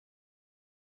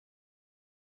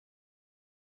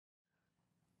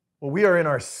Well, we are in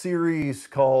our series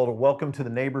called Welcome to the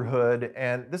Neighborhood,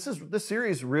 and this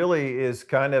series really is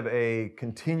kind of a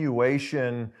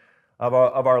continuation of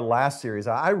our last series.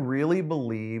 I really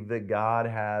believe that God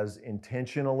has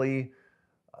intentionally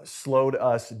slowed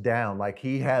us down. Like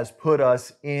He has put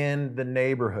us in the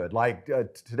neighborhood.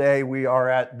 Today we are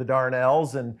at the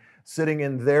Darnells and sitting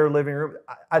in their living room.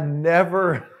 I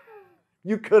never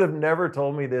You could have never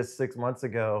told me this 6 months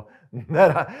ago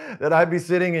that I'd be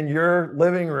sitting in your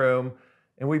living room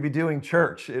and we'd be doing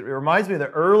church. It reminds me of the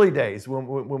early days when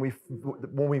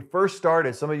we first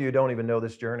started. Some of you don't even know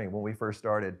this journey. When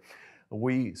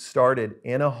we started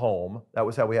in a home. That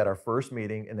was how we had our first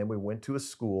meeting, and then we went to a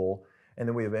school, and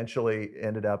then we eventually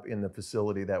ended up in the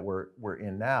facility that we're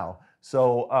in now.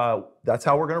 So that's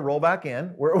how we're going to roll back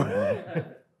in.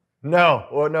 No,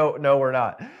 we're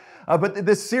not. But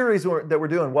this series that we're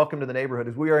doing, Welcome to the Neighborhood,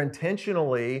 is we are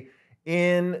intentionally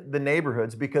in the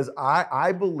neighborhoods because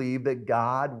I believe that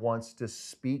God wants to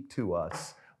speak to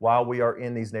us while we are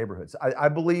in these neighborhoods. I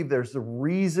believe there's a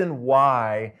reason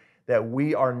why that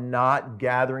we are not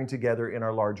gathering together in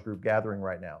our large group gathering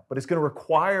right now. But it's going to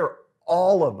require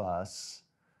all of us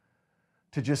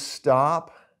to just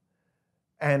stop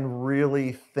and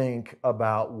really think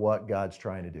about what God's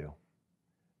trying to do.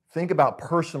 Think about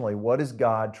personally, what is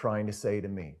God trying to say to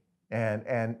me? And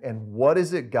what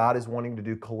is it God is wanting to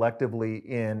do collectively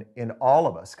in all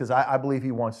of us? Because I believe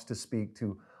He wants to speak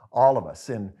to all of us.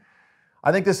 And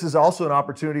I think this is also an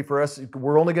opportunity for us.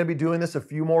 We're only going to be doing this a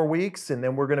few more weeks, and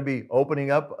then we're going to be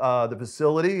opening up the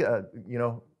facility.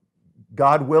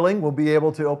 God willing, we'll be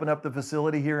able to open up the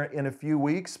facility here in a few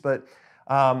weeks. But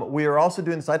we are also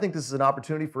doing this. I think this is an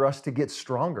opportunity for us to get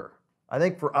stronger. I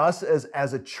think for us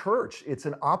as a church, it's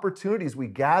an opportunity as we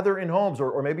gather in homes,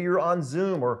 or maybe you're on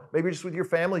Zoom, or maybe just with your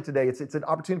family today. It's an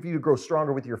opportunity for you to grow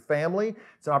stronger with your family.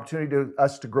 It's an opportunity for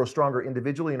us to grow stronger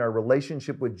individually in our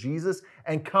relationship with Jesus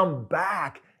and come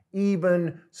back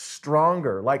even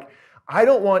stronger. I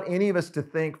don't want any of us to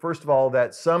think, first of all,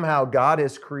 that somehow God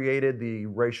has created the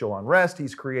racial unrest.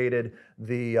 He's created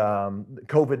the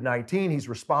COVID-19. He's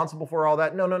responsible for all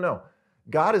that. No.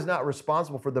 God is not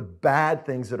responsible for the bad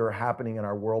things that are happening in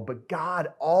our world, but God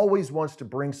always wants to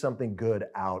bring something good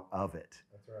out of it.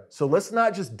 That's right. So let's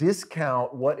not just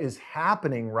discount what is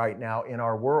happening right now in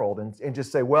our world and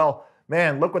just say, well,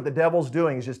 man, look what the devil's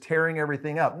doing. He's just tearing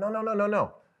everything up.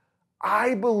 No.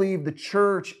 I believe the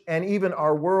church and even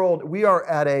our world, we are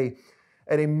at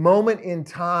a moment in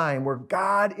time where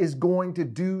God is going to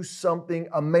do something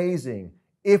amazing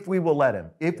if we will let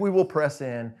Him, if we will press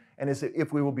in, and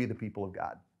if we will be the people of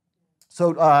God.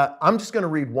 So I'm just going to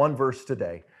read one verse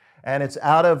today, and it's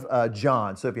out of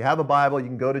John. So if you have a Bible, you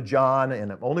can go to John,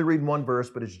 and I'm only reading one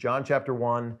verse, but it's John chapter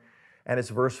 1, and it's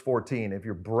verse 14. If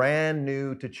you're brand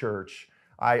new to church,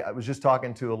 I was just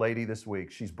talking to a lady this week.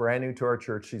 She's brand new to our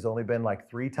church. She's only been like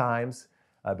 3 times.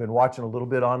 I've been watching a little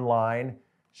bit online.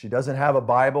 She doesn't have a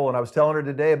Bible, and I was telling her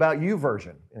today about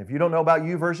YouVersion. And if you don't know about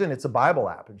YouVersion, it's a Bible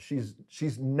app. And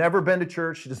she's never been to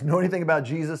church. She doesn't know anything about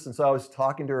Jesus. And so I was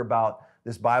talking to her about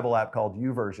this Bible app called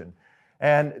YouVersion.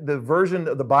 And the version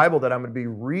of the Bible that I'm going to be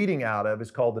reading out of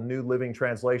is called the New Living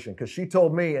Translation. Because she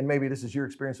told me, and maybe this is your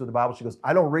experience with the Bible, she goes,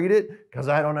 I don't read it because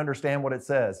I don't understand what it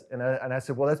says. And I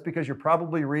said, well, that's because you're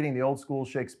probably reading the old school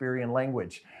Shakespearean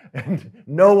language. And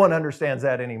no one understands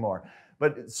that anymore.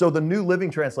 But so the New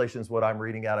Living Translation is what I'm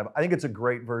reading out of. I think it's a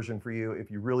great version for you if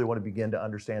you really want to begin to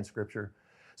understand Scripture.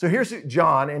 So here's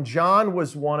John, and John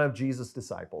was one of Jesus'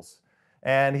 disciples.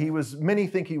 And many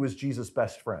think he was Jesus'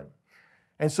 best friend.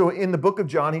 And so in the book of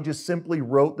John, he just simply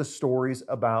wrote the stories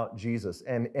about Jesus.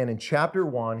 And in chapter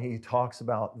 1, he talks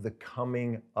about the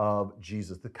coming of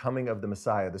Jesus, the coming of the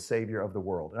Messiah, the Savior of the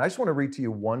world. And I just want to read to you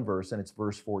one verse, and it's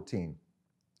verse 14.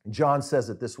 John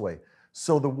says it this way,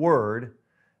 so the Word,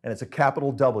 and it's a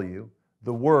capital W,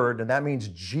 the Word, and that means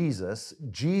Jesus.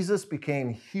 Jesus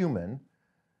became human,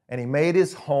 and He made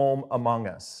His home among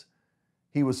us.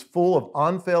 He was full of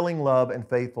unfailing love and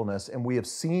faithfulness, and we have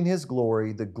seen His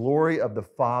glory, the glory of the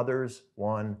Father's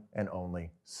one and only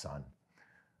Son.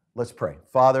 Let's pray.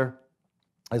 Father,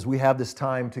 as we have this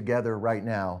time together right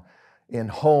now, in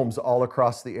homes all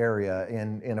across the area,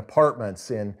 in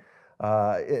apartments, in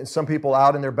some people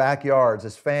out in their backyards,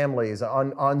 as families,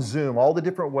 on Zoom, all the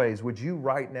different ways. Would you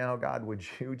right now, God, would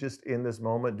you just in this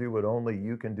moment do what only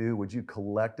you can do? Would you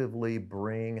collectively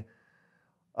bring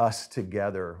us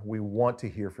together? We want to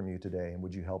hear from you today, and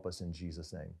would you help us in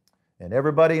Jesus' name? And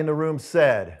everybody in the room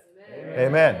said,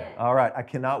 Amen. All right, I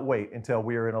cannot wait until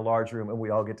we are in a large room and we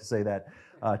all get to say that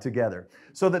together.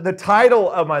 So the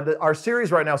title of our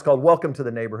series right now is called Welcome to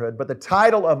the Neighborhood, but the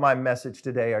title of my message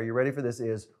today, are you ready for this,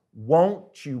 is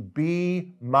Won't you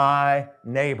be my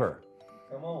neighbor?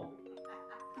 Come on.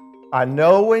 I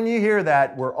know when you hear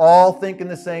that, we're all thinking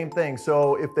the same thing.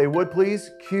 So if they would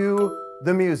please cue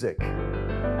the music.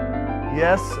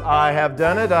 Yes, I have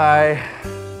done it. I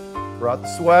brought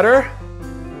the sweater.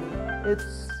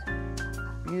 It's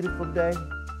a beautiful day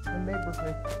in the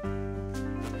neighborhood.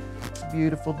 It's a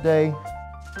beautiful day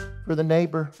for the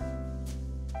neighbor.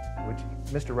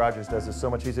 Mr. Rogers does this so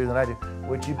much easier than I do.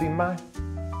 Would you be mine?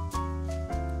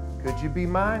 Could you be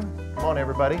mine? Come on,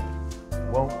 everybody.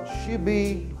 Won't you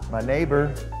be my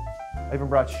neighbor? I even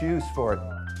brought shoes for it.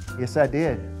 Yes, I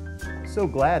did. So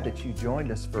glad that you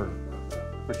joined us for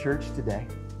church today.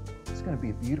 It's going to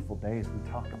be a beautiful day as we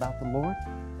talk about the Lord.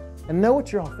 And know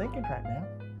what you're all thinking right now.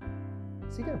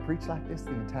 Is he going to preach like this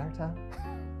the entire time?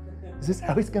 Is this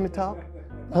how he's going to talk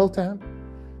the whole time?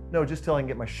 No, just till I can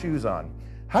get my shoes on.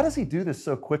 How does he do this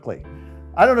so quickly?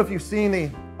 I don't know if you've seen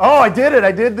the... Oh, I did it.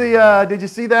 I did the... Did you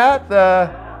see that?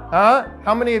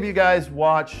 How many of you guys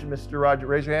watch Mr. Rogers?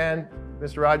 Raise your hand.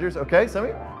 Mr. Rogers. Okay, some of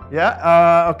you?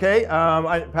 Yeah. Okay.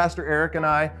 Pastor Eric and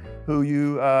I, who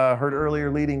you heard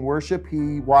earlier leading worship,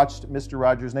 he watched Mr.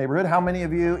 Rogers' Neighborhood. How many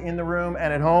of you in the room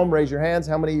and at home, raise your hands.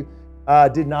 How many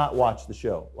did not watch the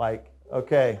show?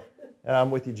 Okay.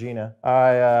 I'm with you, Gina.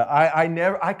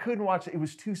 I couldn't watch it. It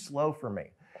was too slow for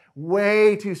me.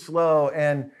 Way too slow.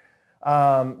 And,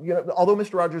 although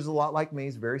Mr. Rogers is a lot like me,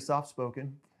 he's very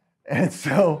soft-spoken. And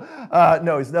so,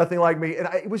 no, he's nothing like me. And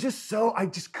it was just I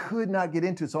just could not get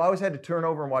into it. So I always had to turn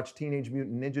over and watch Teenage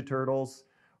Mutant Ninja Turtles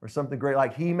or something great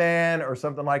like He-Man or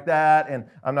something like that. And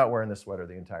I'm not wearing this sweater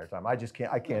the entire time. I just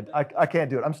can't, I can't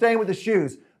do it. I'm staying with the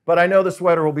shoes, but I know the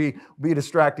sweater will be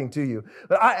distracting to you.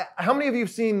 But how many of you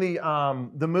have seen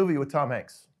the movie with Tom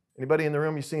Hanks? Anybody in the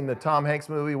room, you've seen the Tom Hanks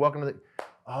movie, Welcome to the...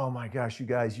 Oh my gosh, you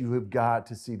guys, you have got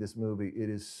to see this movie. It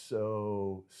is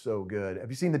so good. Have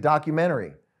you seen the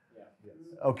documentary? Yeah. Yes.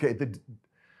 Okay,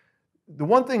 the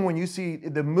one thing when you see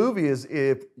the movie is,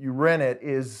 if you rent it,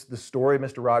 is the story of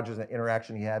Mr. Rogers and the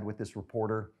interaction he had with this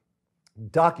reporter.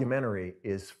 Documentary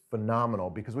is phenomenal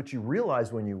because what you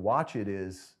realize when you watch it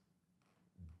is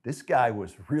this guy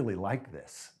was really like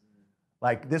this.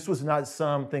 Like, this was not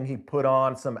something he put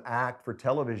on, some act for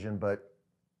television, but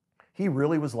he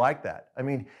really was like that. I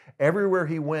mean, everywhere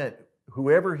he went,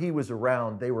 whoever he was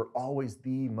around, they were always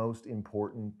the most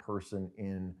important person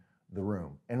in the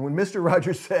room. And when Mr.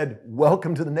 Rogers said,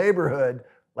 "Welcome to the neighborhood,"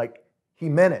 like, he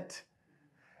meant it.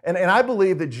 And I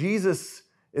believe that Jesus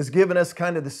is giving us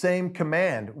kind of the same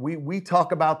command. We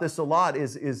talk about this a lot,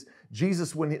 is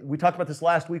Jesus, when we talked about this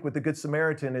last week with the Good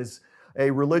Samaritan, is a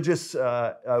religious,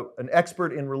 an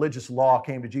expert in religious law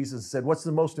came to Jesus and said, "What's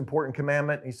the most important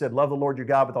commandment?" And he said, "Love the Lord your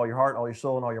God with all your heart, all your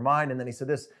soul, and all your mind." And then he said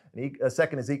this, a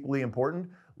second is equally important: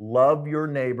 love your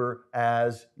neighbor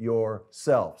as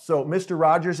yourself. So Mr.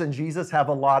 Rogers and Jesus have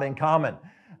a lot in common.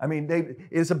 I mean,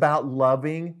 it's about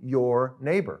loving your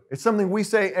neighbor. It's something we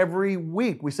say every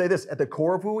week. We say this, at the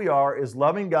core of who we are is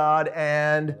loving God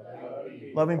and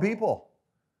loving people.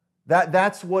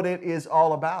 That's what it is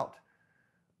all about.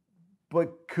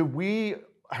 But could we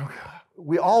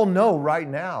all know right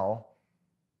now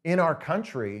in our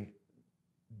country,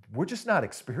 we're just not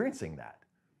experiencing that.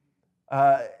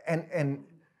 And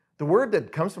the word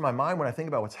that comes to my mind when I think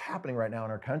about what's happening right now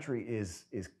in our country is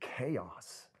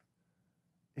chaos.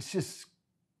 It's just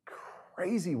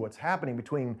crazy what's happening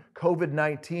between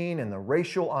COVID-19 and the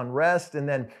racial unrest. And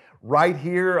then right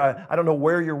here, I don't know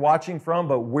where you're watching from,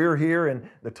 but we're here in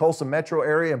the Tulsa metro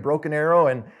area in Broken Arrow.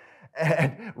 And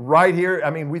right here, I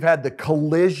mean, we've had the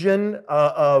collision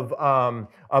of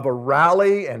a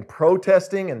rally and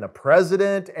protesting and the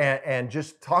president and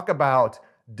just talk about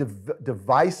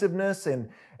divisiveness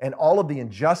and all of the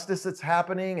injustice that's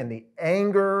happening and the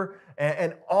anger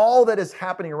and all that is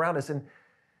happening around us. And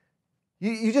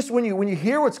you just, when you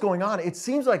hear what's going on, it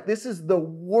seems like this is the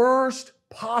worst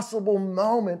possible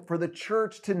moment for the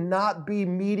church to not be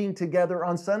meeting together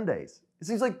on Sundays. It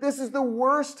seems like this is the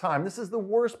worst time. This is the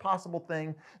worst possible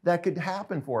thing that could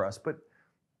happen for us. But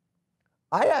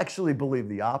I actually believe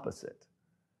the opposite.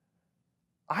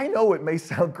 I know it may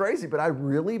sound crazy, but I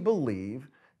really believe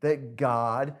that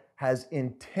God has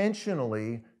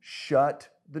intentionally shut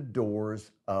the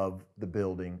doors of the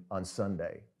building on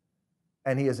Sunday.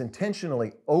 And He has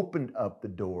intentionally opened up the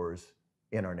doors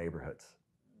in our neighborhoods.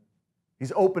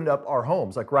 He's opened up our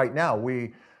homes. Like right now,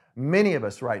 many of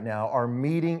us right now are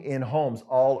meeting in homes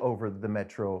all over the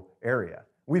metro area.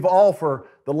 We've all, for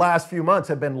the last few months,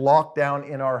 have been locked down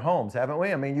in our homes, haven't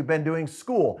we? I mean, you've been doing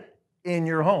school in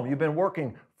your home. You've been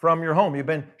working from your home. You've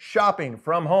been shopping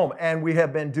from home. And we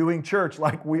have been doing church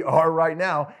like we are right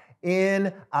now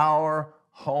in our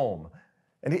home.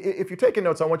 And if you're taking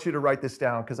notes, I want you to write this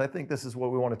down because I think this is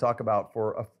what we want to talk about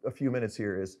for a few minutes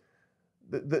here is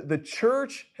the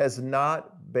church has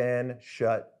not been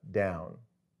shut down.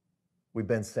 We've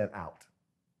been sent out.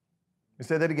 Let me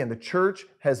say that again. The church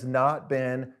has not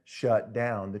been shut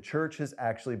down. The church has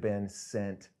actually been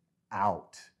sent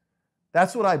out.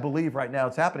 That's what I believe right now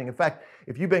is happening. In fact,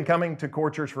 if you've been coming to Core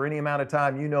Church for any amount of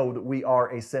time, you know that we are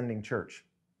a sending church.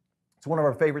 It's one of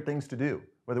our favorite things to do.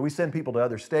 Whether we send people to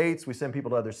other states, we send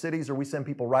people to other cities, or we send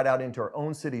people right out into our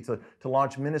own city to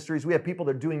launch ministries. We have people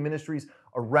that are doing ministries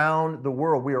around the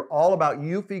world. We are all about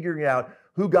you figuring out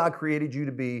who God created you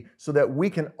to be so that we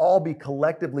can all be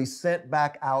collectively sent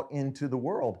back out into the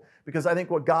world. Because I think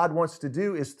what God wants to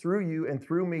do is through you and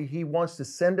through me, He wants to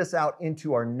send us out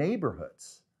into our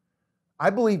neighborhoods. I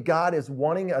believe God is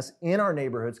wanting us in our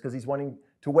neighborhoods because He's wanting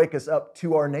to wake us up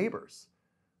to our neighbors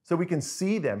so we can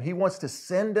see them. He wants to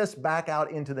send us back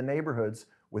out into the neighborhoods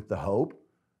with the hope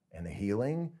and the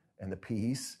healing and the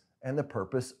peace and the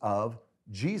purpose of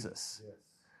Jesus. Yes.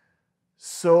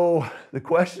 So the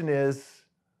question is,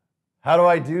 how do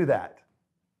I do that?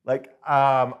 Like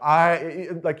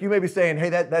you may be saying, hey,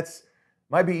 that's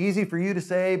might be easy for you to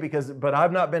say but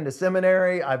I've not been to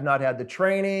seminary, I've not had the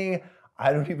training,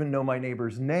 I don't even know my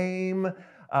neighbor's name.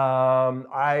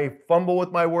 I fumble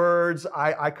with my words.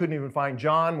 I couldn't even find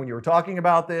John when you were talking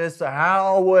about this.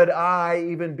 How would I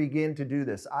even begin to do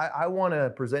this? I want to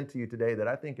present to you today that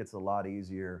I think it's a lot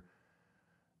easier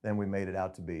than we made it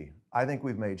out to be. I think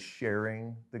we've made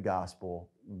sharing the gospel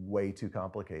way too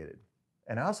complicated.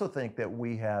 And I also think that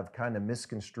we have kind of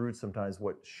misconstrued sometimes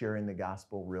what sharing the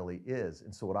gospel really is.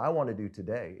 And so what I want to do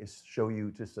today is show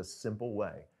you just a simple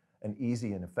way, an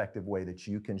easy and effective way that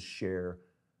you can share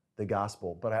the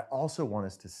gospel. But I also want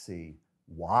us to see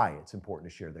why it's important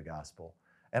to share the gospel.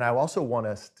 And I also want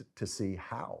us to see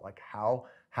how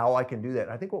I can do that.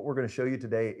 And I think what we're going to show you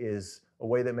today is a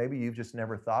way that maybe you've just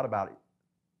never thought about it,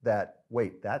 that,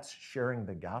 wait, that's sharing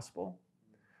the gospel?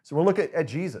 So we'll look at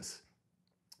Jesus.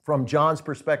 From John's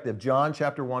perspective, John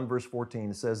chapter 1, verse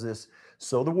 14 says this,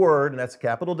 so the Word, and that's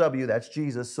capital W, that's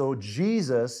Jesus. So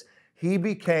Jesus, He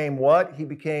became what? He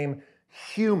became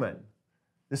human.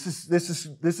 This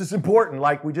is important.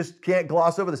 Like, we just can't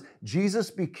gloss over this.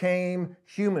 Jesus became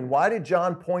human. Why did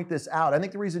John point this out? I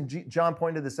think the reason John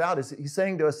pointed this out is he's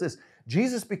saying to us this,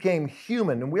 Jesus became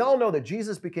human. And we all know that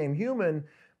Jesus became human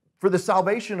for the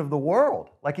salvation of the world.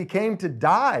 Like, He came to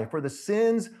die for the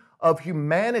sins of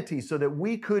humanity so that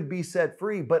we could be set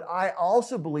free. But I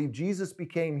also believe Jesus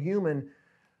became human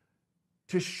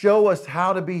to show us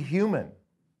how to be human.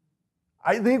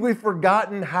 I think we've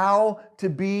forgotten how to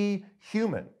be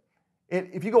human.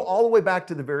 If you go all the way back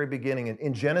to the very beginning,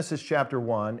 in Genesis chapter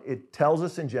 1, it tells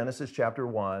us in Genesis chapter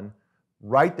 1,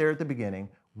 right there at the beginning,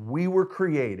 we were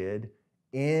created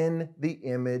in the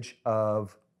image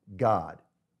of God.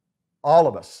 All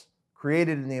of us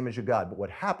created in the image of God. But what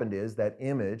happened is that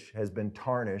image has been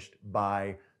tarnished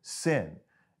by sin.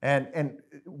 And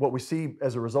what we see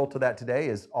as a result of that today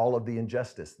is all of the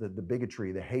injustice, the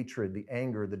bigotry, the hatred, the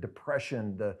anger, the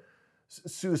depression, the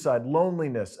suicide,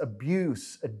 loneliness,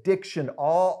 abuse, addiction,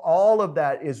 all of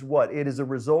that is what? It is a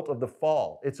result of the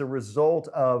fall. It's a result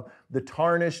of the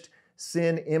tarnished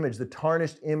sin image, the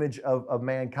tarnished image of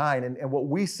mankind. And what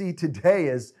we see today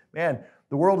is, man,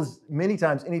 the world is many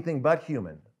times anything but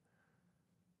human.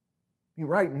 I mean,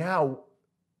 right now,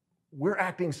 we're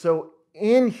acting so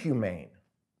inhumane.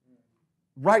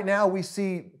 Right now, we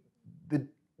see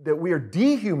that we are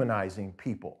dehumanizing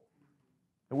people.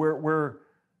 We're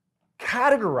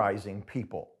categorizing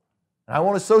people. And I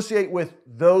won't associate with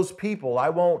those people. I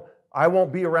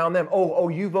won't be around them. Oh,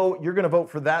 you vote, you're going to vote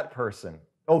for that person.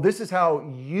 Oh, this is how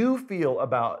you feel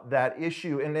about that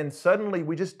issue. And then suddenly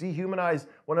we just dehumanize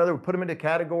one another, we put them into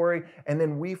category, and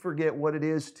then we forget what it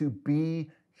is to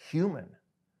be human.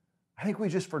 I think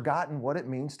we've just forgotten what it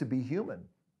means to be human.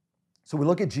 So we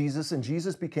look at Jesus, and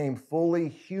Jesus became fully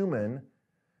human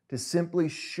to simply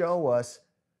show us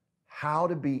how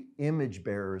to be image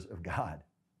bearers of God.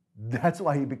 That's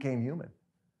why He became human,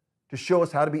 to show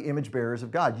us how to be image bearers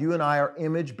of God. You and I are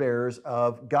image bearers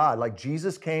of God. Like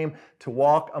Jesus came to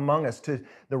walk among us.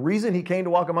 The reason He came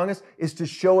to walk among us is to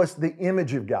show us the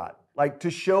image of God. Like to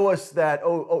show us that,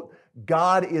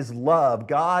 God is love.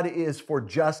 God is for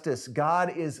justice.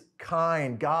 God is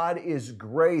kind. God is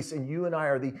grace. And you and I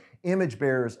are the image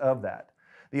bearers of that.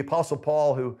 The Apostle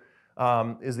Paul, who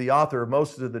is the author of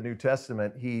most of the New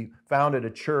Testament, he founded a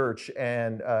church,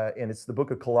 and it's the book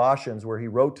of Colossians where he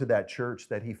wrote to that church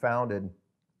that he founded.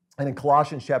 And in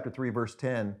Colossians chapter 3, verse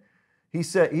 10, he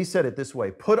said it this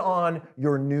way, put on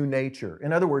your new nature.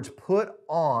 In other words, put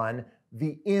on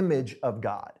the image of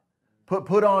God.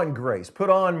 Put on grace, put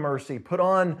on mercy, put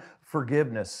on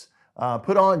forgiveness,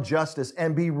 put on justice,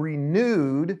 and be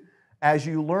renewed as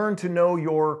you learn to know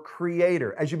your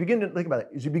Creator. As you begin to think about it,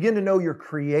 as you begin to know your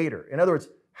Creator. In other words,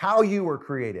 how you were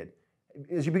created.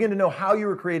 As you begin to know how you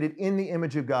were created in the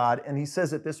image of God, and he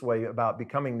says it this way about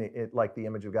becoming like the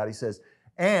image of God. He says,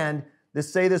 and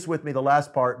say this with me, the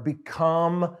last part,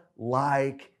 become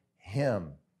like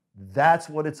him. That's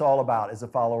what it's all about as a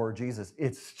follower of Jesus.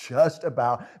 It's just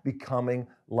about becoming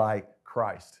like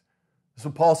Christ. So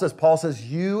Paul says,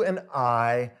 you and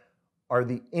I are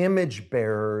the image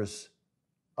bearers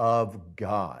of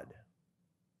God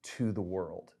to the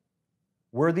world.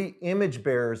 We're the image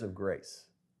bearers of grace.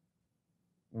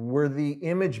 We're the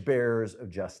image bearers of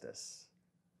justice.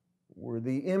 We're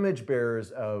the image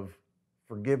bearers of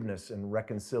forgiveness and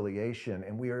reconciliation.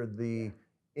 And we are the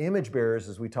image bearers,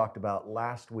 as we talked about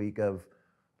last week, of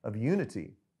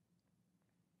unity.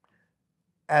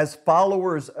 As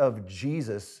followers of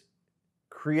Jesus,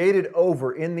 created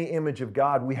over in the image of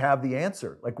God, we have the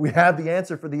answer. Like, we have the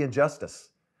answer for the injustice.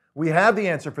 We have the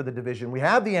answer for the division. We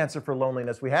have the answer for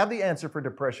loneliness. We have the answer for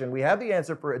depression. We have the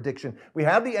answer for addiction. We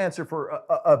have the answer for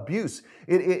abuse.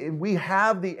 We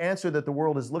have the answer that the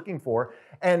world is looking for.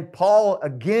 And Paul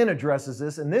again addresses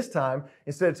this. And this time,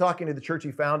 instead of talking to the church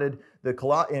he founded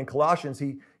in Colossians,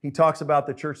 he talks about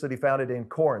the church that he founded in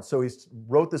Corinth. So he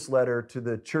wrote this letter to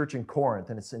the church in Corinth.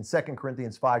 And it's in 2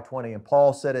 Corinthians 5:20. And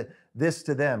Paul said this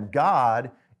to them: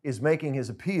 God is making his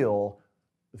appeal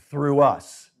through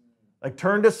us. Like,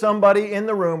 turn to somebody in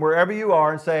the room, wherever you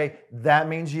are, and say, that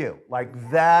means you.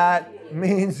 Like, that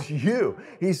means you.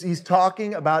 He's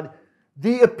talking about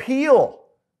the appeal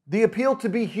to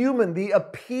be human, the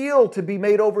appeal to be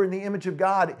made over in the image of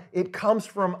God. It comes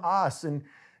from us. And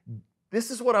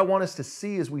this is what I want us to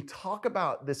see as we talk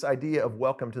about this idea of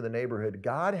welcome to the neighborhood.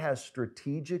 God has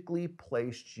strategically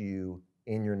placed you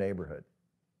in your neighborhood.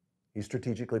 He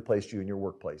strategically placed you in your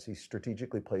workplace. He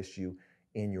strategically placed you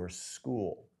in your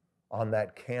school, on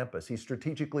that campus. He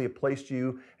strategically placed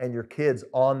you and your kids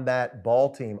on that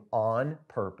ball team on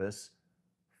purpose,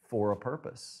 for a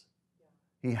purpose.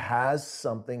 He has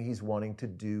something he's wanting to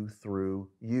do through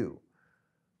you.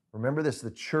 Remember this, the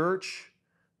church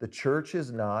has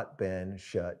not been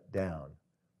shut down.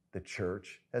 The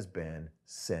church has been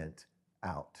sent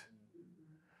out.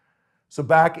 So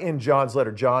back in John's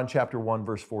letter, John chapter 1,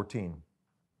 verse 14.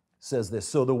 Says this,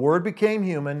 so the Word became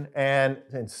human, and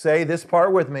say this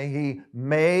part with me, he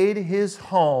made his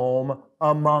home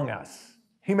among us.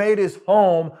 He made his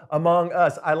home among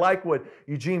us. I like what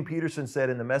Eugene Peterson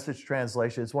said in the Message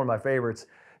translation. It's one of my favorites. It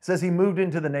says he moved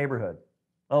into the neighborhood.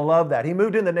 I love that. He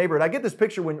moved in the neighborhood. I get this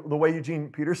picture when the way Eugene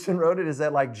Peterson wrote it is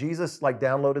that like Jesus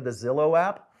downloaded the Zillow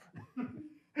app.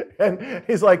 And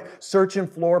he's like searching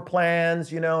floor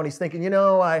plans, and he's thinking,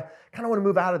 I kind of want to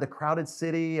move out of the crowded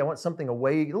city. I want something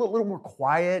away, a little more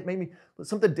quiet, maybe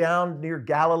something down near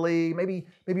Galilee, maybe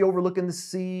overlooking the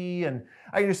sea. And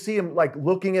I just see him like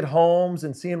looking at homes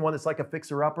and seeing one that's like a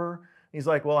fixer-upper. He's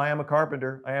like, well, I am a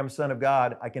carpenter. I am a son of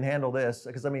God. I can handle this.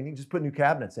 Because, he just put new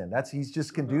cabinets in. He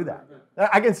just can do that.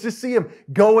 I can just see him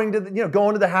going to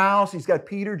the house. He's got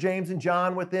Peter, James, and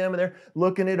John with him, and they're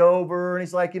looking it over. And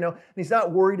he's like, and he's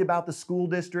not worried about the school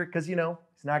district because, he's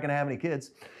not going to have any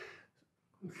kids.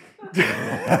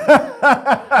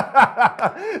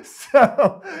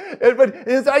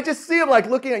 I just see him like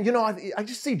looking at, I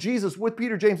just see Jesus with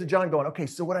Peter, James, and John going, okay,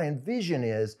 so what I envision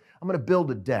is I'm going to build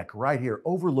a deck right here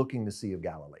overlooking the Sea of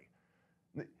Galilee.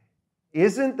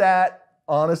 Isn't that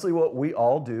honestly what we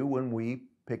all do when we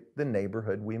pick the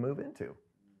neighborhood we move into?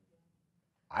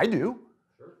 I do.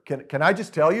 Sure. Can I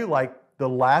just tell you, like the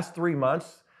last 3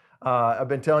 months, I've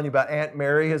been telling you about Aunt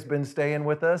Mary has been staying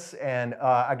with us, and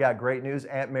I got great news.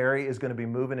 Aunt Mary is going to be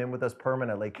moving in with us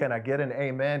permanently. Can I get an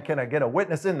amen? Can I get a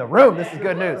witness in the room? This is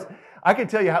good news. I can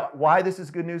tell you why this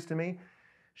is good news to me.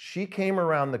 She came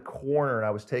around the corner, and I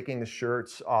was taking the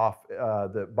shirts off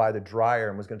by the dryer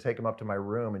and was going to take them up to my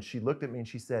room, and she looked at me and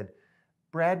she said,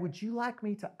 Brad, would you like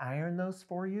me to iron those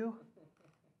for you?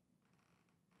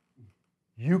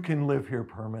 You can live here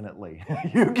permanently.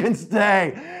 You can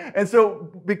stay. And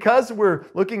so because we're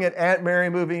looking at Aunt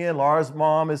Mary moving in, Laura's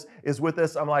mom is with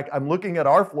us, I'm looking at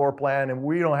our floor plan and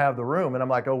we don't have the room. And I'm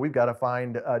like, oh, we've got to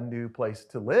find a new place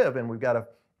to live and we got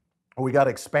to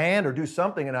expand or do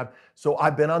something. And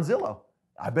I've been on Zillow.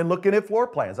 I've been looking at floor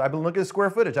plans. I've been looking at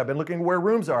square footage. I've been looking where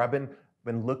rooms are. I've been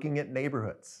looking at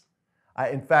neighborhoods.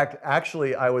 In fact,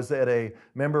 actually, I was at a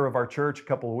member of our church a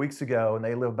couple of weeks ago, and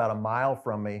they live about a mile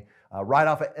from me, right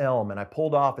off of Elm. And I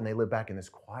pulled off, and they live back in this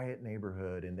quiet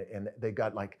neighborhood, and they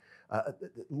got like a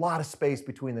lot of space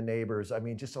between the neighbors. I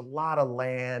mean, just a lot of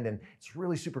land, and it's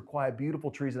really super quiet, beautiful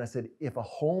trees. And I said, if a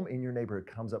home in your neighborhood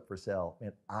comes up for sale,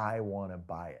 man, I want to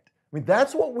buy it. I mean,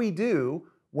 that's what we do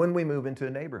when we move into a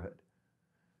neighborhood.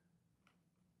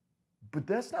 But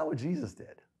that's not what Jesus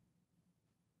did.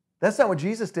 That's not what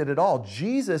Jesus did at all.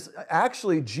 Jesus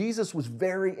was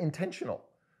very intentional.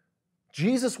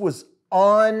 Jesus was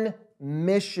on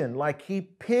mission. Like, he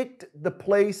picked the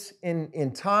place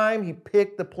in time. He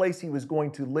picked the place he was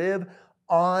going to live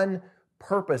on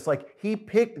purpose. Like, he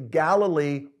picked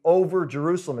Galilee over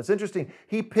Jerusalem. It's interesting.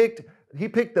 He picked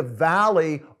the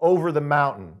valley over the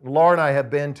mountain. Laura and I have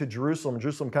been to Jerusalem.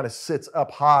 Jerusalem kind of sits up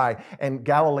high, and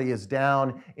Galilee is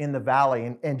down in the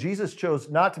valley. And Jesus chose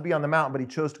not to be on the mountain, but he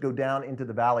chose to go down into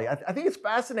the valley. I think it's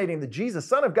fascinating that Jesus,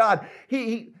 Son of God,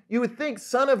 you would think,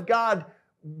 Son of God,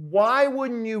 why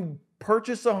wouldn't you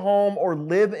purchase a home or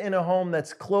live in a home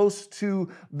that's close to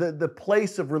the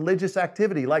place of religious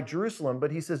activity like Jerusalem?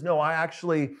 But he says, no, I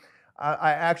actually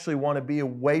want to be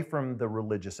away from the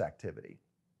religious activity.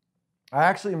 I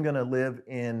actually am going to live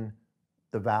in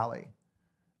the valley.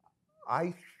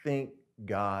 I think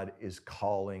God is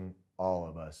calling all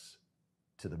of us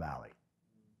to the valley.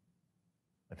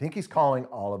 I think he's calling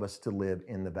all of us to live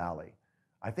in the valley.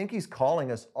 I think he's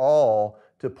calling us all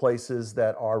to places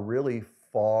that are really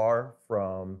far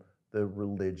from the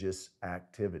religious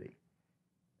activity.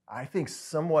 I think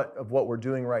somewhat of what we're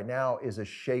doing right now is a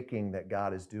shaking that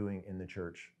God is doing in the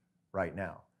church right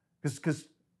now. Because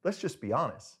let's just be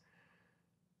honest.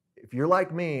 If you're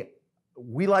like me,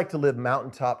 we like to live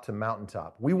mountaintop to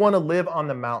mountaintop. We want to live on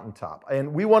the mountaintop,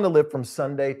 and we want to live from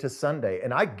Sunday to Sunday.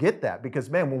 And I get that because,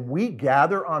 man, when we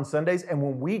gather on Sundays and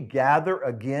when we gather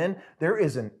again, there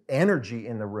is an energy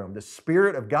in the room, the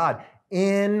Spirit of God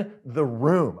in the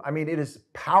room. I mean, it is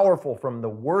powerful, from the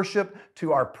worship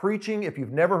to our preaching. If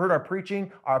you've never heard our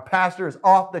preaching, our pastor is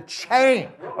off the chain,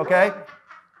 okay?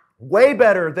 Way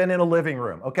better than in a living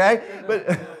room, okay?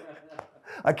 But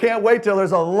I can't wait till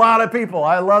there's a lot of people.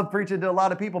 I love preaching to a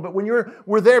lot of people. But when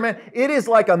we're there, man, it is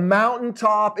like a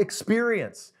mountaintop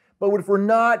experience. But if we're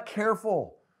not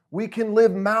careful, we can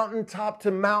live mountaintop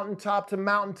to mountaintop to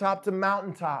mountaintop to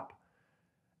mountaintop.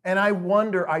 And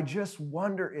I just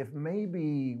wonder if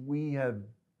maybe we have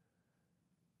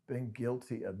been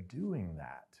guilty of doing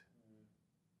that.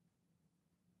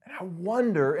 And I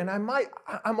wonder, and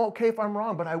I'm okay if I'm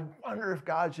wrong, but I wonder if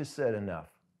God just said, enough.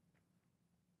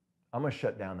 I'm going to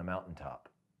shut down the mountaintop.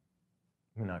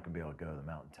 You're not going to be able to go to the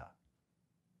mountaintop.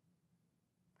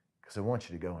 Because I want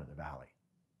you to go into the valley.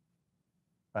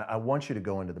 I want you to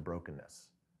go into the brokenness.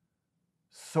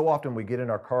 So often we get in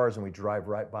our cars and we drive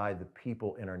right by the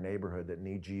people in our neighborhood that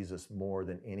need Jesus more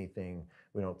than anything.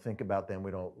 We don't think about them.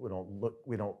 We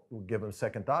don't give them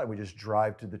second thought. We just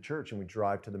drive to the church and we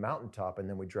drive to the mountaintop, and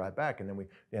then we drive back.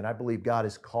 And I believe God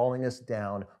is calling us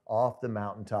down off the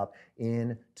mountaintop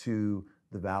into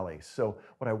the valley. So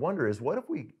what I wonder is, what if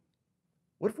we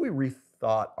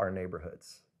rethought our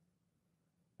neighborhoods?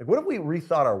 Like, what if we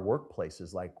rethought our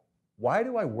workplaces? Like, why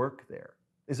do I work there?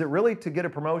 Is it really to get a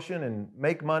promotion and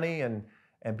make money and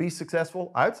be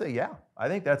successful? I would say, yeah. I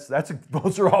think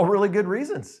those are all really good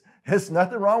reasons. There's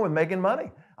nothing wrong with making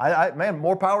money. Man,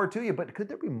 more power to you. But could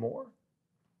there be more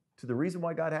to the reason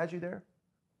why God has you there?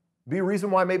 Be a reason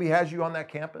why maybe he has you on that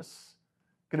campus?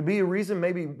 Could it be a reason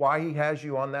maybe why he has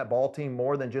you on that ball team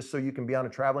more than just so you can be on a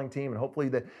traveling team, and hopefully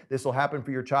that this will happen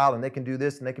for your child and they can do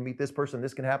this and they can meet this person,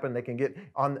 this can happen, they can get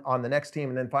on the next team,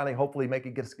 and then finally hopefully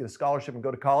get a scholarship and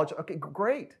go to college? Okay,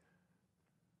 great.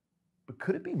 But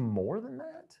could it be more than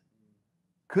that?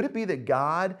 Could it be that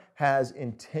God has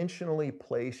intentionally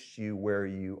placed you where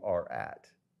you are at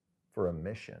for a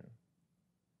mission?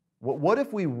 What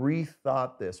if we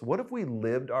rethought this? What if we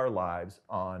lived our lives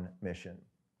on mission?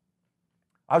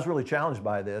 I was really challenged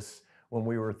by this when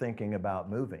we were thinking about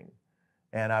moving.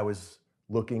 And I was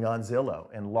looking on Zillow.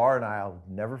 And Laura and I'll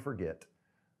never forget,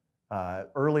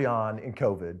 early on in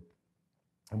COVID,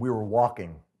 and we were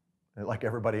walking like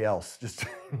everybody else, just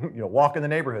walking the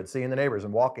neighborhood, seeing the neighbors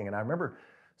and walking. And I remember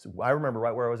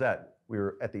right where I was at. We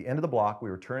were at the end of the block. We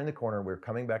were turning the corner. We were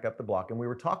coming back up the block, and we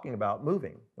were talking about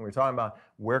moving. And we were talking about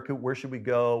where should we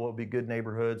go? What would be good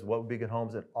neighborhoods? What would be good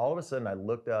homes? And all of a sudden, I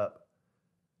looked up,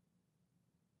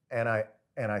 and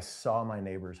I saw my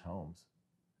neighbors' homes.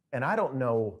 And I don't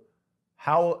know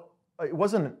how, it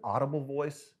wasn't an audible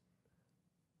voice,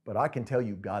 but I can tell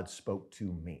you God spoke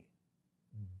to me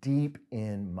deep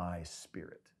in my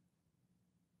spirit.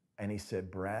 And he said,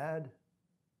 Brad,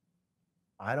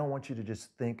 I don't want you to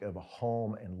just think of a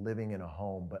home and living in a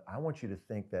home, but I want you to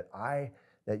think that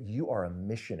you are a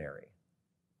missionary.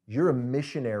 You're a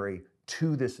missionary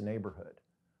to this neighborhood.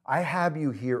 I have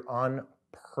you here on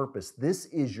purpose. This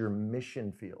is your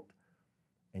mission field.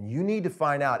 And you need to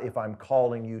find out if I'm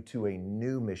calling you to a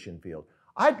new mission field.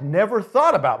 I've never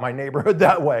thought about my neighborhood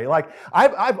that way. Like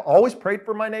I've always prayed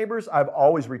for my neighbors. I've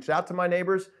always reached out to my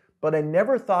neighbors, but I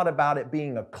never thought about it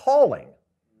being a calling.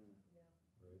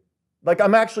 Like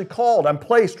I'm actually called, I'm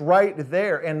placed right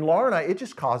there. And Laura and I, it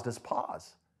just caused us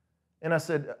pause. And I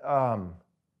said, and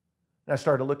I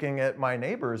started looking at my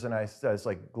neighbors, and I was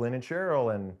like Glenn and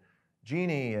Cheryl and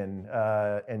Jeannie and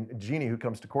Jeannie, who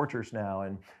comes to Core Church now,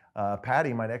 and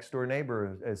Patty, my next door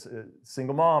neighbor, is a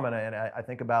single mom, and I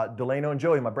think about Delano and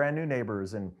Joey, my brand new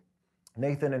neighbors, and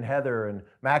Nathan and Heather, and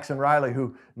Max and Riley,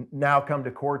 who now come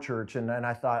to Core Church, and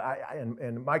I thought,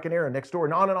 and Mike and Aaron next door,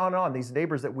 and on and on and on, these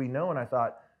neighbors that we know, and I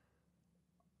thought,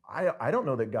 I don't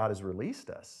know that God has released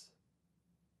us.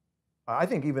 I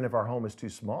think even if our home is too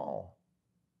small,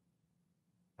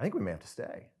 I think we may have to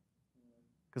stay.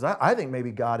 Because I think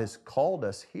maybe God has called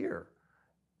us here.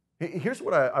 Here's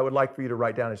what I would like for you to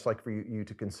write down. It's like for you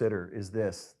to consider is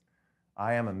this.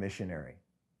 I am a missionary.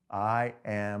 I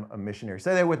am a missionary.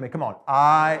 Say that with me. Come on.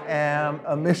 I am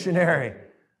a missionary.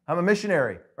 I'm a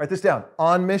missionary. Write this down.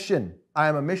 On mission. I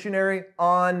am a missionary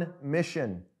on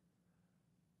mission.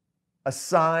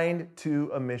 Assigned to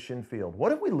a mission field.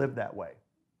 What if we lived that way?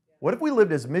 What if we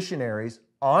lived as missionaries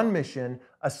on mission,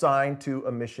 assigned to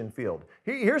a mission field?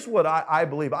 Here's what I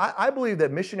believe. I believe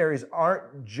that missionaries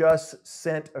aren't just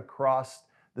sent across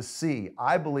the sea.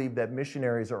 I believe that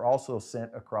missionaries are also sent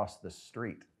across the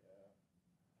street.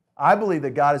 I believe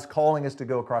that God is calling us to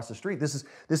go across the street. This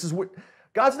is what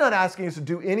God's not asking us to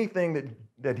do anything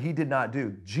that He did not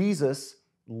do. Jesus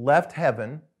left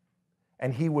heaven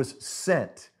and He was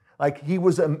sent. Like he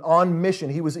was on mission.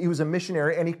 He was a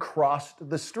missionary, and he crossed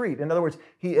the street. In other words,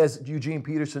 he, as Eugene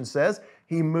Peterson says,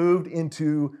 he moved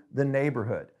into the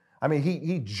neighborhood. I mean,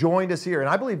 he joined us here, and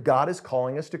I believe God is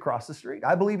calling us to cross the street.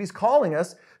 I believe He's calling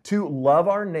us to love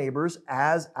our neighbors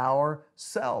as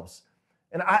ourselves.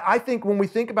 And I think when we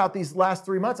think about these last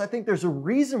 3 months, I think there's a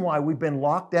reason why we've been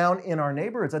locked down in our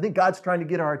neighborhoods. I think God's trying to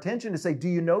get our attention to say, do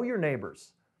you know your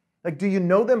neighbors? Like, do you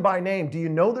know them by name? Do you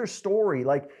know their story?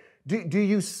 Like, do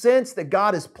you sense that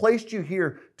God has placed you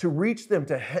here to reach them,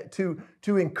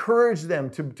 to encourage them,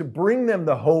 to bring them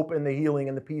the hope and the healing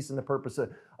and the peace and the purpose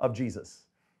of Jesus?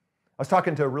 I was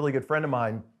talking to a really good friend of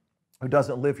mine who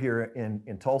doesn't live here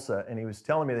in Tulsa, and he was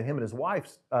telling me that him and his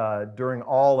wife, during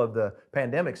all of the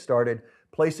pandemic, started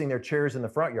placing their chairs in the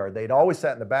front yard. They'd always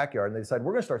sat in the backyard, and they decided,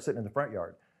 we're going to start sitting in the front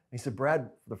yard. And he said,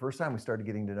 Brad, for the first time, we started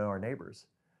getting to know our neighbors.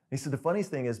 He said, the funniest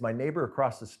thing is my neighbor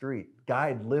across the street,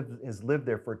 guy has lived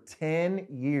there for 10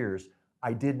 years.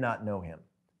 I did not know him.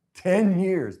 10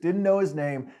 years, didn't know his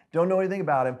name, don't know anything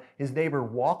about him. His neighbor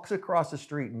walks across the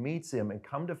street, meets him, and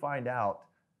come to find out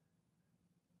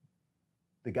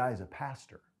the guy's a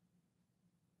pastor.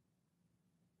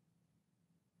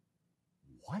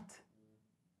 What?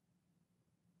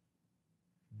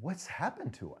 What's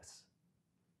happened to us?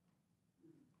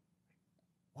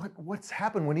 What's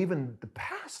happened when even the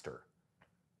pastor,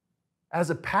 as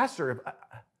a pastor,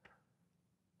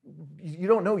 you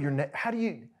don't know how do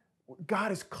you,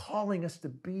 God is calling us to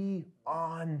be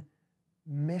on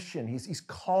mission. He's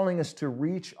calling us to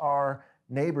reach our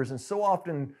neighbors. And so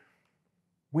often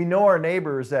we know our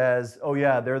neighbors as, oh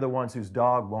yeah, they're the ones whose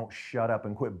dog won't shut up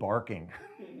and quit barking.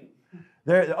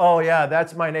 Oh yeah,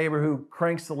 that's my neighbor who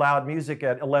cranks the loud music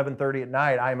at 11:30 at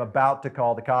night. I'm about to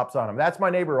call the cops on him. That's my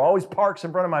neighbor who always parks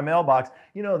in front of my mailbox.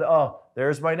 You know,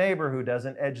 there's my neighbor who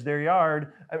doesn't edge their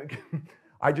yard.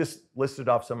 I just listed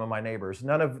off some of my neighbors.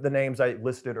 None of the names I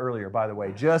listed earlier, by the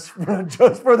way, just for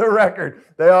the record.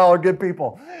 They all are good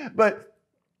people. But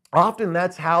often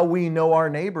that's how we know our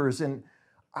neighbors. And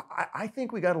I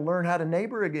think we got to learn how to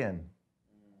neighbor again.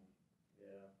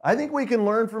 I think we can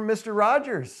learn from Mr.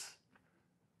 Rogers.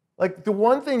 Like the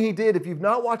one thing he did, if you've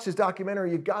not watched his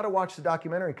documentary, you've got to watch the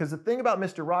documentary, because the thing about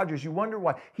Mr. Rogers, you wonder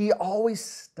why. He always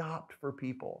stopped for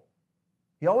people.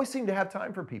 He always seemed to have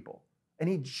time for people. And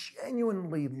he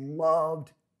genuinely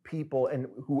loved people. And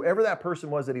whoever that person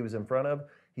was that he was in front of,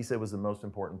 he said was the most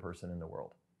important person in the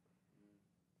world.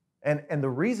 And the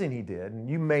reason he did, and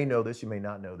you may know this, you may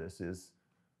not know this, is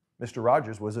Mr.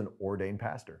 Rogers was an ordained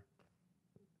pastor.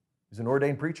 He was an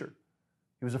ordained preacher.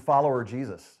 He was a follower of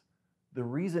Jesus. The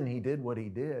reason he did what he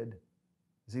did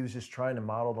is he was just trying to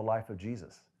model the life of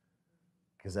Jesus,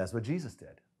 because that's what Jesus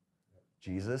did.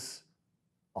 Jesus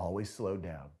always slowed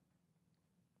down.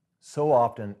 So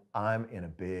often I'm in a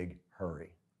big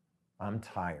hurry. I'm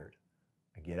tired.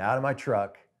 I get out of my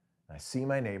truck, and I see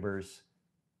my neighbors,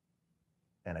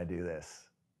 and I do this.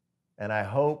 And I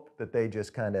hope that they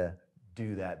just kind of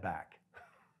do that back.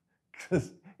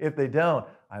 Because If they don't,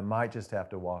 I might just have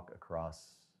to walk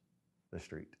across the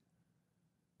street.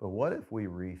 But what if we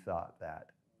rethought that?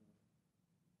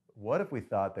 What if we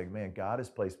thought that, man, God has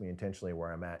placed me intentionally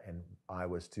where I'm at, and I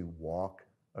was to walk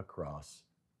across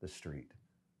the street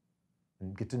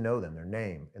and get to know them, their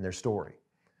name and their story.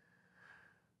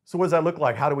 So what does that look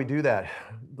like? How do we do that?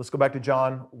 Let's go back to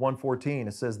John 1:14.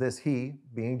 It says this, he,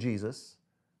 being Jesus,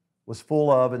 was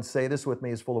full of, and say this with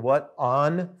me, is full of what?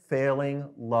 Unfailing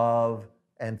love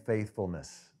and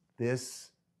faithfulness.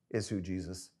 This is who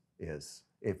Jesus is.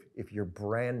 If you're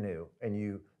brand new and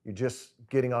you're just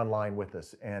getting online with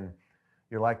us and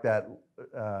you're like that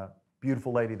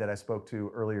beautiful lady that I spoke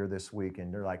to earlier this week,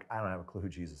 and you're like, I don't have a clue who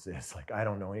Jesus is. Like, I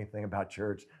don't know anything about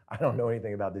church. I don't know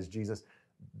anything about this Jesus.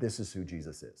 This is who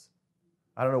Jesus is.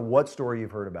 I don't know what story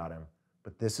you've heard about him,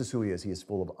 but this is who he is. He is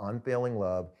full of unfailing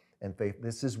love and faith.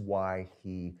 This is why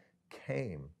he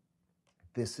came.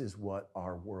 This is what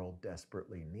our world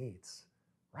desperately needs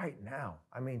right now.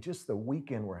 I mean, just the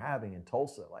weekend we're having in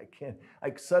Tulsa,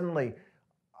 like suddenly,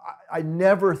 I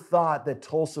never thought that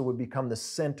Tulsa would become the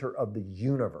center of the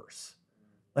universe.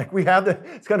 Like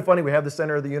it's kind of funny, we have the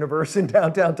center of the universe in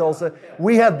downtown Tulsa.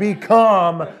 We have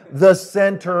become the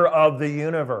center of the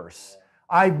universe.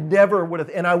 I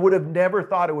would have never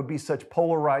thought it would be such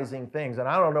polarizing things. And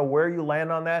I don't know where you land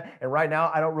on that. And right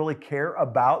now, I don't really care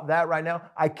about that right now.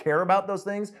 I care about those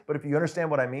things, but if you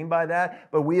understand what I mean by that,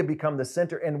 but we have become the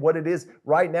center. And what it is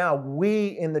right now,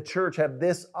 we in the church have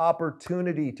this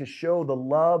opportunity to show the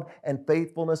love and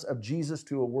faithfulness of Jesus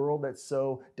to a world that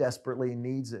so desperately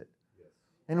needs it.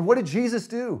 And what did Jesus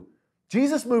do?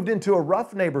 Jesus moved into a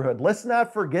rough neighborhood. Let's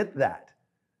not forget that.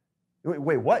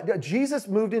 Wait, what? Jesus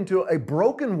moved into a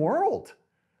broken world.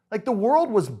 Like the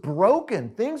world was broken.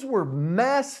 Things were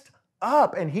messed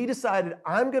up. And he decided,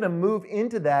 I'm going to move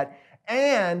into that.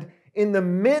 And in the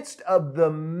midst of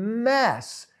the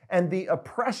mess and the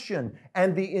oppression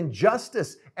and the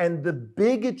injustice and the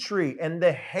bigotry and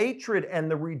the hatred and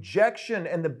the rejection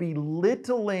and the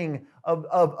belittling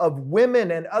of women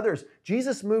and others,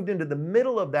 Jesus moved into the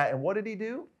middle of that. And what did he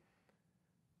do?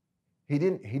 He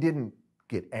didn't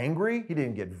get angry. He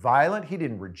didn't get violent. He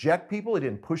didn't reject people. He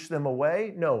didn't push them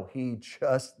away. No, he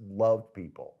just loved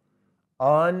people.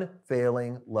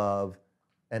 Unfailing love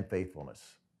and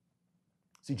faithfulness.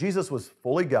 See, Jesus was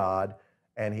fully God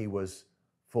and he was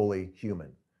fully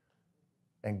human.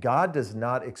 And God does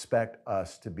not expect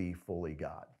us to be fully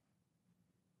God.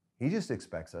 He just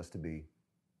expects us to be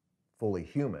fully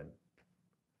human,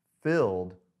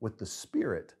 filled with the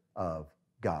Spirit of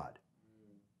God.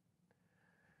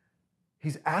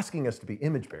 He's asking us to be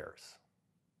image bearers.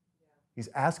 He's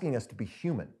asking us to be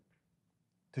human,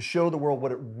 to show the world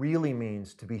what it really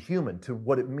means to be human, to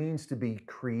what it means to be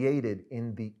created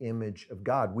in the image of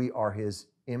God. We are his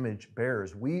image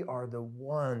bearers. We are the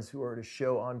ones who are to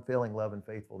show unfailing love and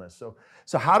faithfulness.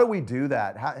 So how do we do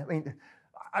that?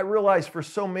 I realize for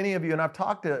so many of you, and I've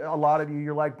talked to a lot of you,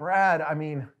 you're like, Brad,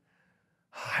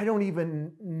 I don't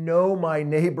even know my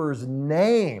neighbor's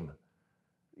name.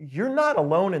 You're not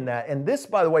alone in that. And this,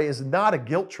 by the way, is not a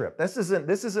guilt trip. This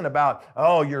isn't about,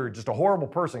 oh, you're just a horrible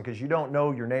person because you don't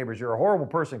know your neighbors. You're a horrible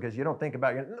person because you don't think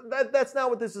about that's not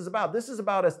what this is about. This is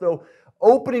about us, though,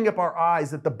 opening up our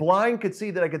eyes that the blind could see,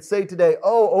 that I could say today,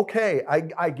 oh, okay,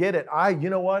 I get it.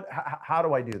 You know what? How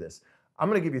do I do this? I'm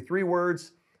going to give you 3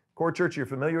 words. Core Church, you're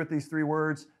familiar with these 3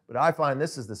 words, but I find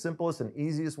this is the simplest and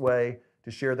easiest way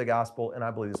to share the gospel, and I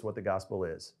believe this is what the gospel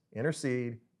is.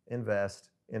 Intercede, invest,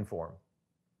 inform.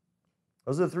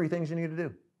 Those are the 3 things you need to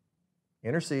do.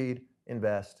 Intercede,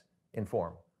 invest,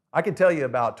 inform. I can tell you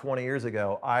about 20 years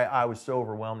ago, I was so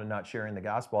overwhelmed in not sharing the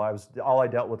gospel. All I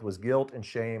dealt with was guilt and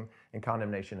shame and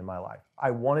condemnation in my life. I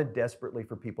wanted desperately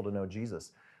for people to know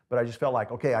Jesus, but I just felt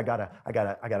like, okay, I gotta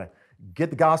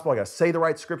get the gospel. I gotta say the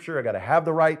right scripture. I gotta have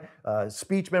the right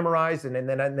speech memorized, and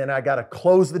then I gotta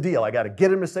close the deal. I gotta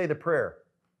get him to say the prayer.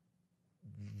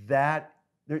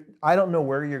 I don't know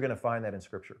where you're gonna find that in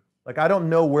scripture. Like, I don't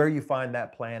know where you find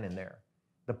that plan in there.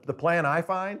 The plan I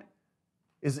find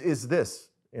is this: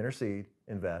 intercede,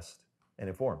 invest, and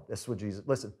inform. This is what Jesus,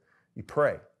 listen, you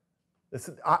pray.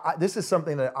 This is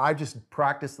something that I've just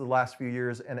practiced the last few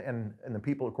years, and the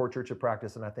people at Core Church have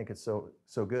practiced, and I think it's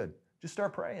so good. Just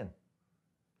start praying.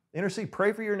 Intercede,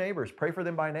 pray for your neighbors, pray for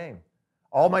them by name.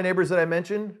 All my neighbors that I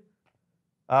mentioned,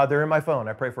 they're in my phone.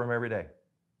 I pray for them every day.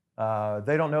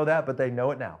 They don't know that, but they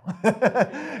know it now.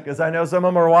 Because I know some of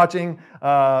them are watching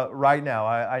right now.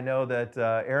 I know that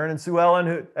Aaron and Sue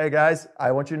Ellen, hey guys,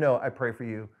 I want you to know I pray for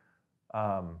you.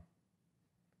 I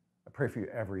pray for you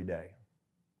every day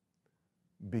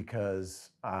because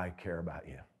I care about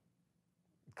you.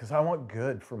 Because I want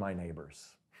good for my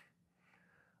neighbors.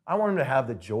 I want them to have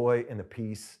the joy and the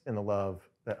peace and the love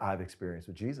that I've experienced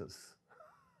with Jesus.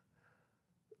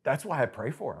 That's why I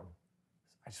pray for them.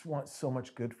 I just want so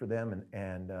much good for them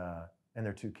and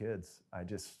their 2 kids. I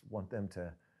just want them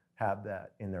to have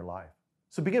that in their life.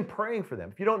 So begin praying for them.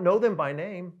 If you don't know them by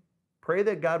name, pray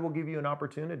that God will give you an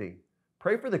opportunity.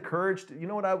 Pray for the courage to, you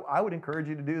know what I would encourage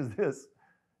you to do is this.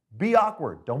 Be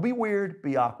awkward. Don't be weird,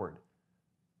 be awkward.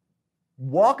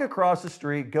 Walk across the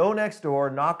street, go next door,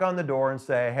 knock on the door and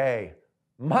say, hey,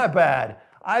 my bad.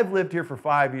 I've lived here for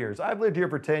 5 years. I've lived here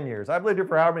for 10 years. I've lived here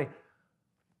for however many.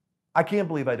 I can't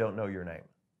believe I don't know your name.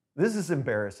 This is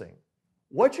embarrassing.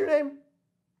 What's your name?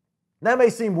 That may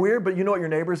seem weird, but you know what your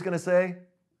neighbor's going to say?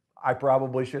 I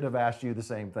probably should have asked you the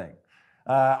same thing.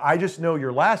 I just know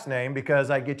your last name because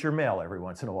I get your mail every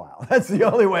once in a while. That's the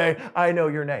only way I know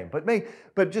your name.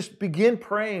 But just begin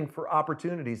praying for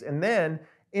opportunities and then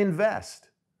invest.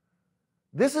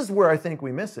 This is where I think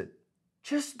we miss it.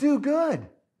 Just do good.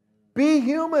 Be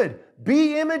human.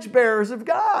 Be image bearers of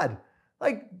God.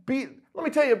 Let me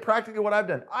tell you practically what I've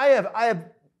done. I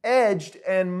have edged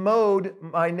and mowed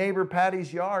my neighbor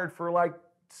Patty's yard for like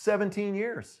 17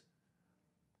 years.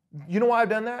 You know why I've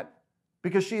done that?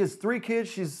 Because she has 3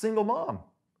 kids. She's a single mom.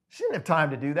 She didn't have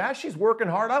time to do that. She's working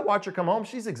hard. I watch her come home.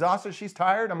 She's exhausted. She's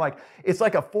tired. I'm like, it's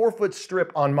like a 4-foot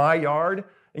strip on my yard.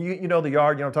 And you know the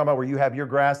yard, I'm talking about where you have your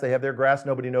grass, they have their grass,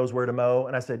 nobody knows where to mow.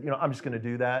 And I said, I'm just going to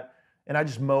do that. And I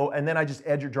just mow, and then I just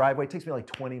edge your driveway. It takes me like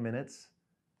 20 minutes.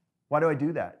 Why do I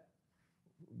do that?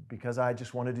 Because I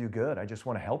just want to do good. I just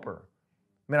want to help her.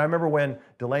 I remember when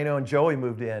Delano and Joey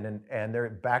moved in and they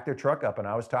backed their truck up and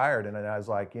I was tired. And I was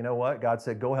like, you know what? God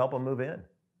said, go help them move in.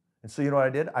 And so you know what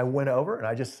I did? I went over and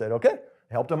I just said, okay,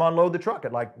 helped them unload the truck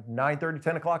at like 9:30,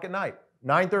 10 o'clock at night.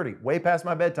 9:30, way past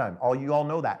my bedtime. You all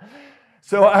know that.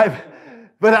 So I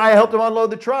helped them unload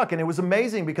the truck, and it was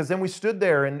amazing because then we stood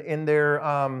there in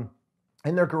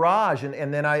their garage,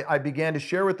 and then I began to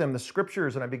share with them the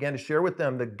scriptures, and I began to share with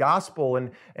them the gospel,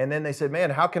 and then they said, man,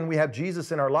 how can we have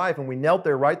Jesus in our life? And we knelt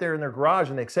there right there in their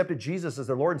garage, and they accepted Jesus as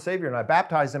their Lord and Savior, and I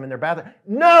baptized them in their bathroom.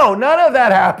 No, none of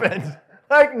that happened.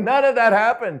 None of that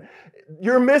happened.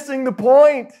 You're missing the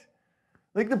point.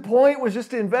 The point was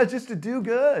just to invest, just to do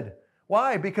good.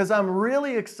 Why? Because I'm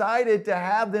really excited to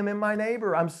have them in my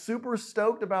neighbor. I'm super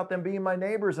stoked about them being my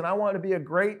neighbors, and I want to be a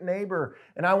great neighbor,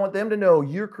 and I want them to know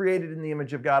you're created in the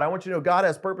image of God. I want you to know God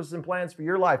has purposes and plans for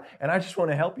your life, and I just want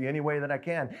to help you any way that I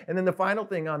can. And then the final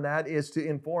thing on that is to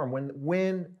inform.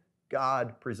 When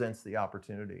God presents the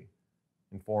opportunity,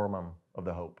 inform them of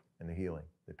the hope and the healing,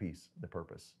 the peace, the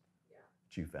purpose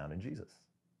that you found in Jesus.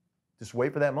 Just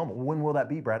wait for that moment. When will that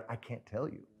be, Brad? I can't tell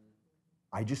you.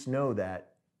 I just know that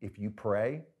if you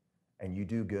pray and you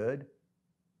do good,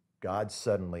 God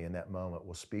suddenly in that moment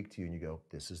will speak to you and you go,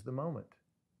 this is the moment.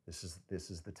 This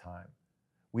is the time.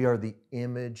 We are the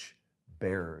image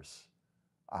bearers.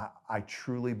 I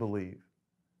truly believe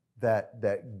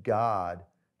that God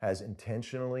has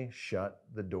intentionally shut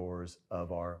the doors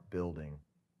of our building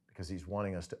because He's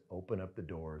wanting us to open up the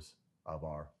doors of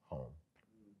our home.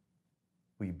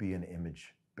 We be an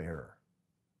image bearer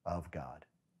of God.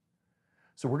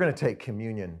 So we're going to take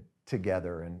communion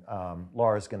together, and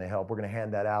Laura's going to help. We're going to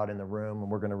hand that out in the room, and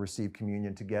we're going to receive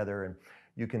communion together. And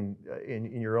you can,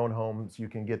 in your own homes, you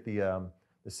can get the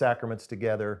sacraments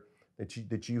together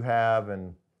that you have,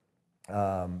 and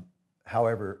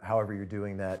however you're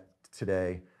doing that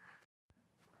today.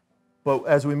 But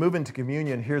as we move into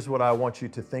communion, here's what I want you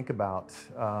to think about.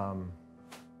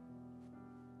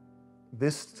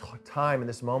 This time and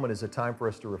this moment is a time for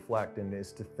us to reflect and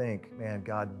is to think, man,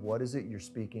 God, what is it you're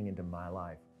speaking into my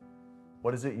life?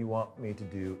 What is it you want me to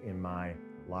do in my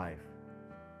life?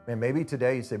 Man, maybe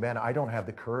today you say, man, I don't have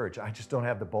the courage. I just don't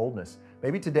have the boldness.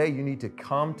 Maybe today you need to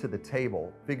come to the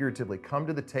table, figuratively, come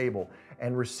to the table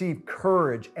and receive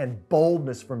courage and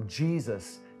boldness from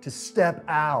Jesus to step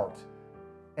out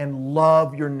and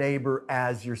love your neighbor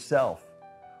as yourself.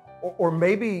 Or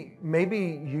maybe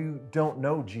you don't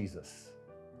know Jesus.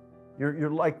 You're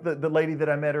like the lady that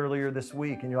I met earlier this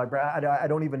week, and you're like, Brad, I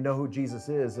don't even know who Jesus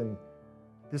is. And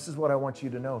this is what I want you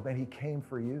to know. Man, He came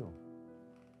for you.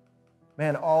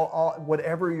 Man,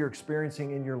 whatever you're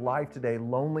experiencing in your life today,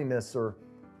 loneliness or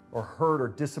hurt or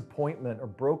disappointment or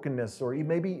brokenness, or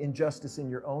maybe injustice in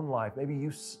your own life, maybe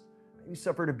you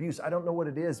suffered abuse. I don't know what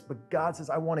it is, but God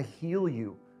says, I want to heal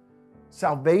you.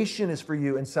 Salvation is for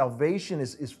you, and salvation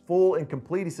is full and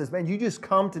complete. He says, man, you just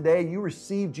come today, you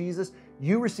receive Jesus,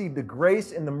 you receive the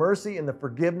grace and the mercy and the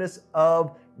forgiveness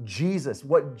of Jesus.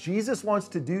 What Jesus wants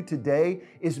to do today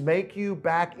is make you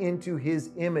back into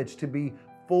His image, to be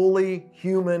fully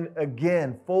human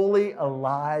again, fully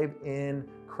alive in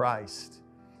Christ.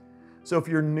 So if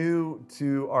you're new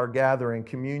to our gathering,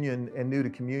 communion, and new to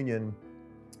communion,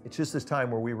 it's just this time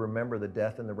where we remember the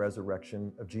death and the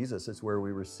resurrection of Jesus. It's where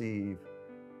we receive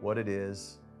what it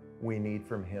is we need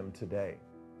from him today.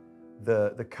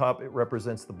 The cup, it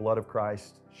represents the blood of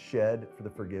Christ shed for the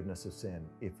forgiveness of sin.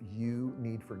 If you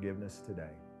need forgiveness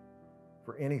today,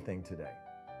 for anything today,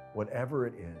 whatever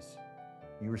it is,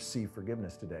 you receive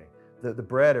forgiveness today. The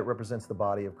bread, it represents the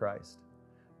body of Christ.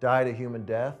 Died a human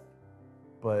death,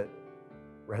 but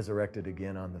resurrected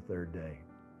again on the third day,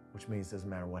 which means it doesn't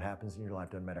matter what happens in your life,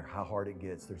 doesn't matter how hard it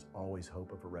gets, there's always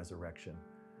hope of a resurrection.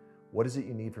 What is it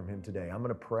you need from him today? I'm going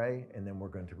to pray, and then we're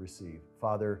going to receive.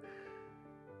 Father,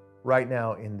 right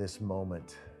now in this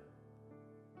moment,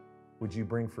 would you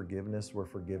bring forgiveness where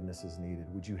forgiveness is needed?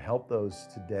 Would you help those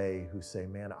today who say,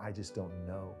 man, I just don't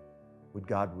know. Would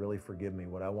God really forgive me?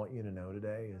 What I want you to know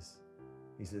today is,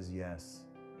 he says, yes.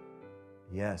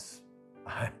 Yes,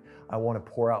 I want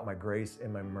to pour out my grace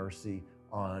and my mercy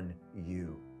on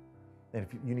you. And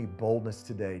if you need boldness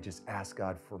today, just ask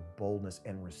God for boldness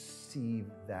and receive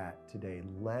that today.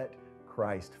 Let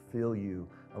Christ fill you.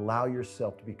 Allow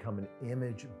yourself to become an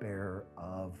image bearer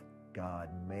of God,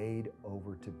 made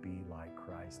over to be like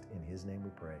Christ. In his name we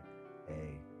pray,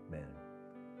 amen.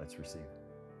 Let's receive.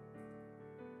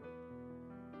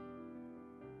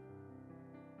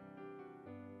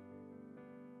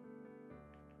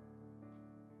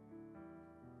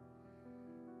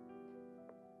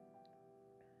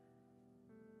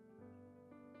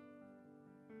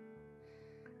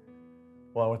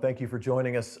 Well, I want to thank you for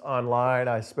joining us online.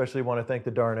 I especially want to thank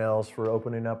the Darnells for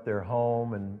opening up their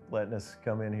home and letting us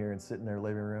come in here and sit in their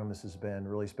living room. This has been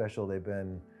really special. They've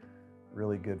been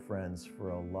really good friends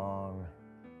for a long,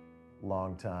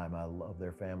 long time. I love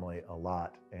their family a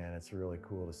lot, and it's really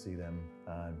cool to see them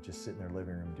just sit in their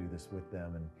living room and do this with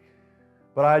them.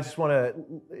 But I just want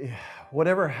to,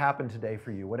 whatever happened today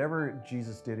for you, whatever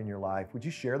Jesus did in your life, would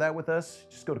you share that with us?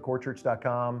 Just go to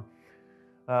corechurch.com.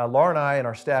 Laura and I and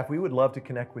our staff, we would love to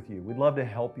connect with you. We'd love to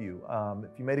help you.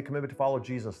 If you made a commitment to follow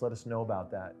Jesus, let us know about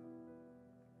that.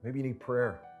 Maybe you need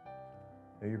prayer.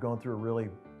 Maybe you're going through a really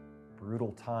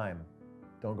brutal time.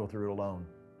 Don't go through it alone.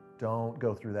 Don't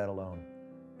go through that alone.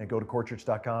 And go to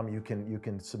corechurch.com. You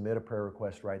can submit a prayer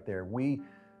request right there. We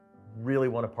really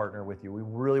want to partner with you. We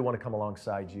really want to come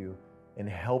alongside you and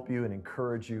help you and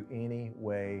encourage you any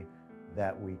way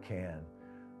that we can.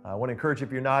 I want to encourage you,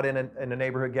 if you're not in a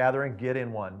neighborhood gathering, get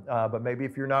in one. But maybe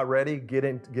if you're not ready, get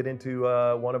into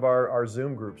one of our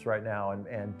Zoom groups right now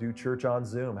and do church on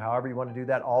Zoom. However you want to do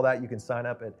that, all that you can sign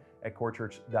up at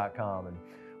corechurch.com. And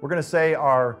we're going to say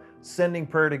our sending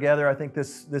prayer together. I think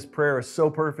this prayer is so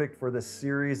perfect for this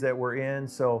series that we're in.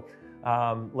 So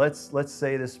let's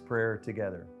say this prayer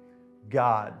together.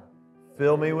 God,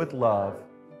 fill me with love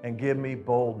and give me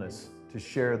boldness to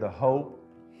share the hope,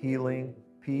 healing,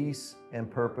 peace, and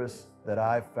purpose that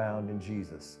I've found in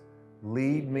Jesus.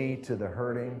 Lead me to the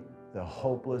hurting, the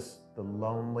hopeless, the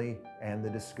lonely, and the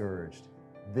discouraged.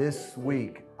 This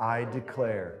week, I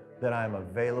declare that I'm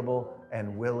available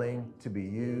and willing to be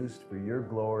used for your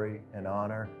glory and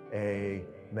honor.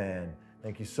 Amen.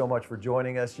 Thank you so much for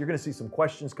joining us. You're going to see some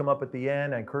questions come up at the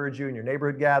end. I encourage you in your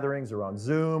neighborhood gatherings or on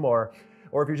Zoom or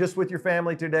if you're just with your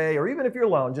family today, or even if you're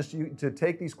alone, just to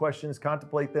take these questions,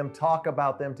 contemplate them, talk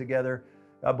about them together.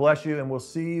 God bless you, and we'll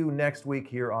see you next week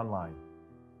here online.